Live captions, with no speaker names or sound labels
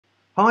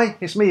Hi,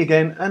 it's me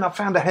again, and I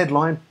found a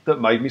headline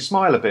that made me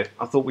smile a bit.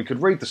 I thought we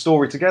could read the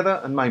story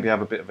together and maybe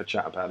have a bit of a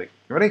chat about it.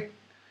 You ready?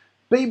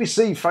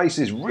 BBC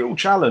faces real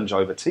challenge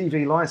over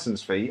TV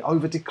licence fee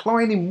over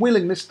declining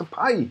willingness to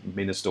pay,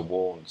 Minister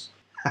warns.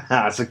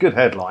 It's a good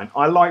headline.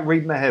 I like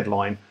reading a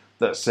headline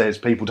that says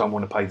people don't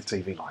want to pay the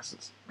TV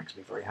licence. Makes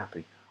me very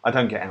happy. I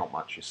don't get out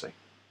much, you see.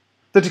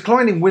 The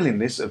declining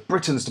willingness of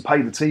Britons to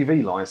pay the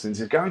TV licence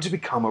is going to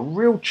become a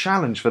real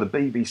challenge for the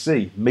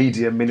BBC,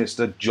 Media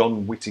Minister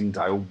John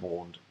Whittingdale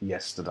warned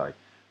yesterday.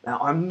 Now,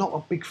 I'm not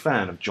a big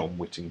fan of John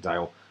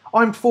Whittingdale.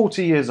 I'm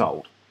 40 years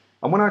old,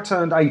 and when I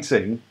turned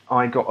 18,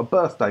 I got a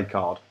birthday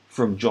card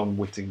from John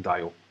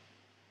Whittingdale.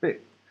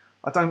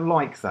 I don't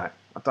like that.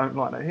 I don't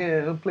like that.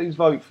 Here, please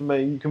vote for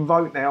me. You can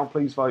vote now,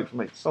 please vote for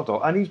me. Sod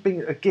off. And he's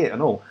been a git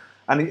and all.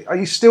 And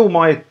he's still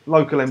my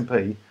local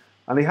MP,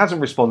 and he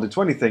hasn't responded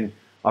to anything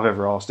I've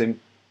ever asked him,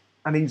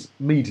 and he's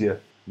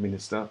media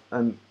minister,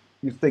 and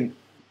you think,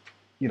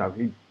 you know,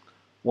 he'd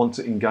want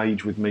to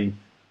engage with me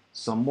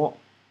somewhat.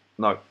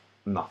 No,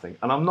 nothing.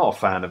 And I'm not a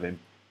fan of him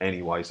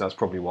anyway, so that's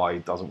probably why he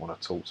doesn't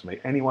want to talk to me.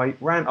 Anyway,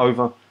 rant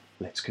over,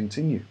 let's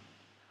continue.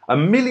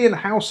 1 million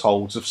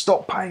households have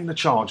stopped paying the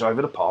charge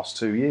over the past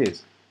 2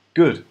 years.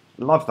 Good,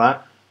 love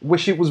that.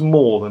 Wish it was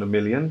more than 1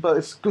 million, but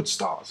it's a good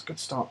start, it's a good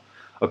start.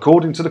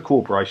 According to the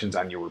corporation's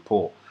annual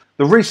report.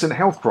 The recent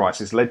health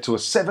crisis led to a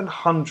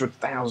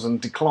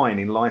 700,000 decline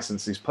in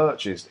licences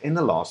purchased in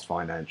the last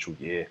financial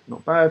year.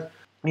 Not bad.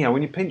 You know,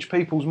 when you pinch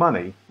people's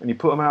money and you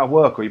put them out of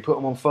work or you put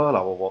them on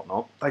furlough or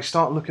whatnot, they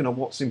start looking at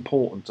what's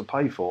important to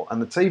pay for.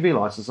 And the TV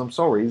licence, I'm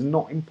sorry, is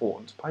not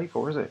important to pay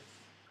for, is it?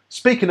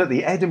 Speaking at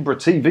the Edinburgh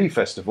TV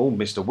Festival,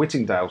 Mr.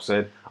 Whittingdale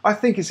said, "I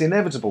think it's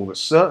inevitable that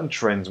certain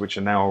trends which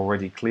are now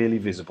already clearly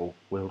visible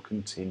will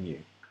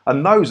continue.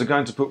 And those are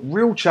going to put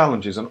real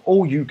challenges on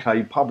all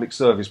UK public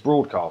service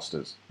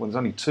broadcasters." Well, there's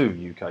only 2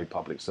 UK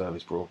public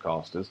service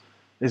broadcasters,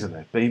 isn't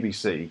there?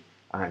 BBC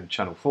and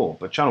Channel 4.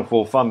 But Channel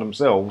 4 fund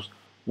themselves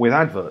with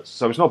adverts.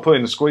 So it's not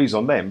putting the squeeze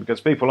on them because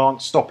people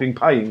aren't stopping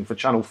paying for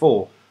Channel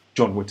 4,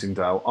 John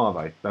Whittingdale, are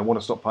they? They want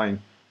to stop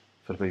paying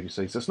for the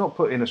BBC. So it's not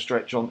putting a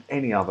stretch on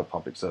any other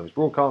public service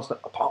broadcaster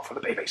apart from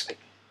the BBC.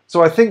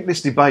 So I think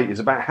this debate is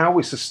about how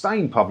we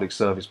sustain public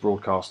service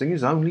broadcasting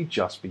is only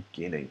just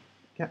beginning.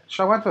 Yeah,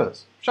 show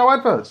adverts. Show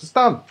adverts. It's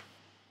done.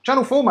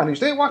 Channel 4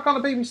 managed it. Why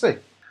can't the BBC?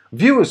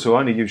 Viewers who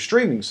only use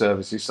streaming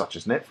services such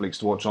as Netflix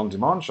to watch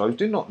on-demand shows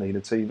do not need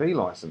a TV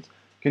licence.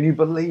 Can you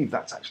believe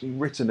that's actually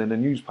written in a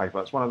newspaper?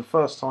 It's one of the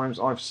first times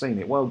I've seen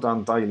it. Well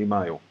done, Daily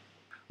Mail.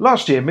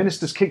 Last year,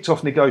 ministers kicked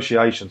off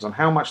negotiations on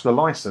how much the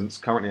licence,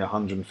 currently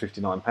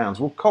 £159,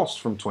 will cost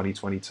from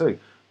 2022.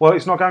 Well,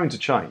 it's not going to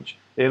change.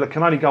 It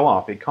can only go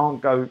up. It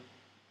can't go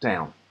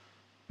down,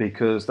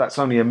 because that's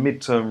only a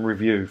mid-term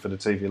review for the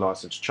TV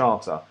licence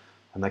charter,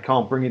 and they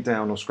can't bring it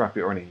down or scrap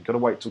it or anything. You've got to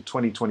wait till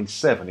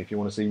 2027 if you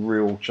want to see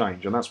real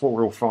change, and that's what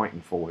we're all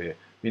fighting for here. If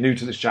you're new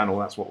to this channel,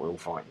 that's what we're all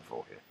fighting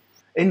for here.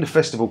 In the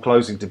festival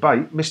closing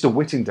debate, Mr.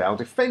 Whittingdale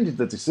defended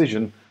the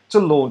decision to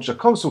launch a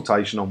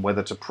consultation on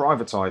whether to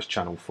privatise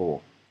Channel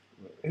 4.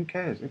 Who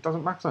cares? It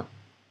doesn't matter.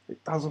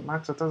 It doesn't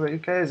matter, does it? Who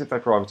cares if they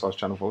privatise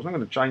Channel 4? It's not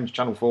going to change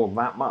Channel 4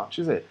 that much,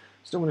 is it?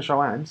 It's still going to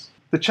show ads.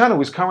 The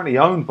channel is currently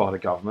owned by the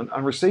government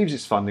and receives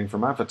its funding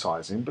from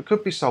advertising, but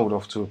could be sold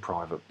off to a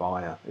private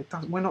buyer.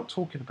 We're not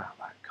talking about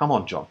that. Come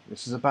on, John.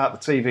 This is about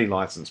the TV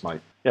licence,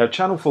 mate. Yeah,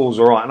 Channel 4's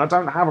all right, and I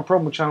don't have a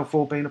problem with Channel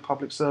 4 being a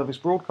public service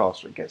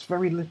broadcaster. It gets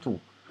very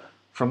little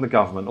from the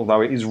government,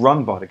 although it is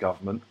run by the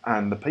government,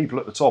 and the people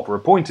at the top are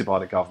appointed by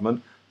the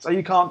government, so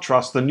you can't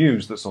trust the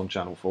news that's on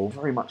Channel 4,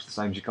 very much the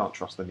same as you can't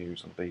trust the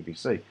news on the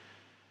BBC.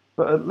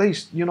 But at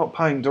least you're not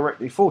paying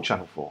directly for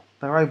Channel 4.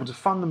 They're able to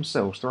fund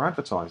themselves through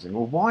advertising.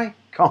 Well, why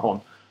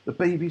can't the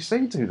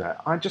BBC do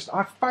that?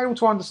 I fail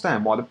to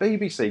understand why the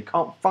BBC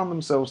can't fund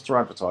themselves through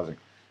advertising.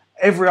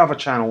 Every other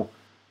channel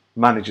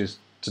manages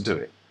to do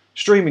it.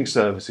 Streaming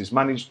services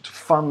manage to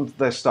fund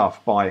their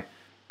stuff by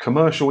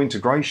commercial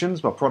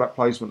integrations, by product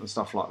placement and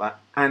stuff like that,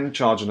 and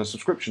charging a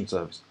subscription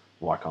service.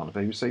 Why can't the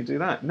BBC do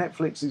that?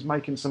 Netflix is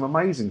making some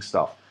amazing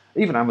stuff.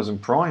 Even Amazon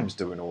Prime's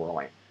doing all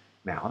right.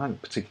 Now, I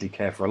don't particularly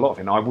care for a lot of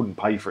it. I wouldn't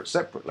pay for it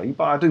separately,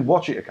 but I do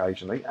watch it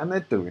occasionally, and they're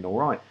doing all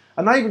right.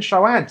 And they even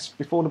show ads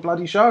before the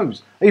bloody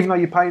shows, even though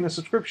you're paying a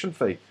subscription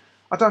fee.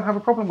 I don't have a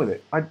problem with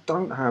it. I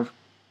don't have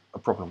a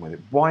problem with it.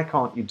 Why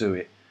can't you do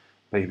it,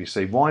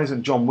 BBC? Why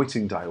isn't John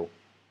Whittingdale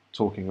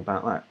talking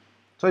about that?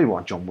 I'll tell you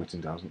why John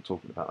Whittingdale isn't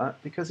talking about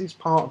that. Because he's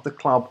part of the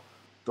club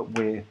that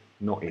we're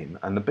not in,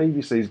 and the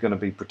BBC is going to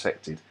be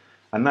protected.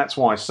 And that's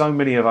why so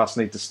many of us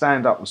need to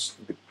stand up.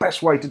 The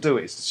best way to do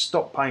it is to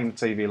stop paying the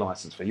TV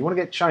licence fee. You want to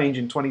get change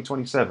in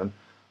 2027,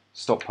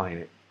 stop paying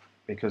it.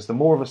 Because the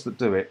more of us that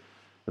do it,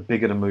 the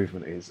bigger the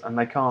movement is. And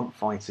they can't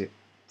fight it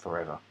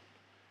forever,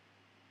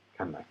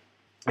 can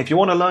they? If you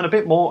want to learn a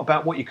bit more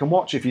about what you can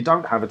watch if you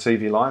don't have a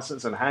TV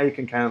licence and how you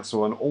can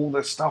cancel and all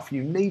the stuff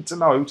you need to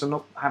know to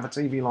not have a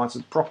TV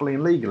licence properly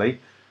and legally,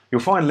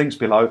 you'll find links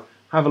below.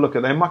 Have a look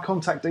at them. My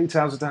contact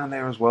details are down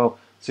there as well,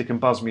 so you can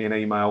buzz me an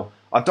email.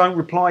 I don't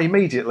reply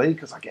immediately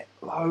because I get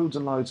loads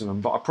and loads of them,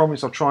 but I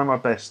promise I'll try my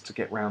best to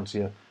get round to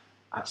you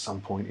at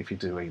some point if you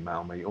do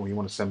email me or you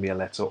want to send me a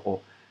letter or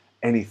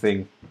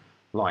anything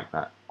like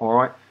that. All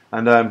right,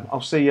 and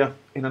I'll see you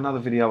in another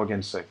video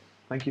again soon.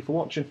 Thank you for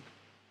watching.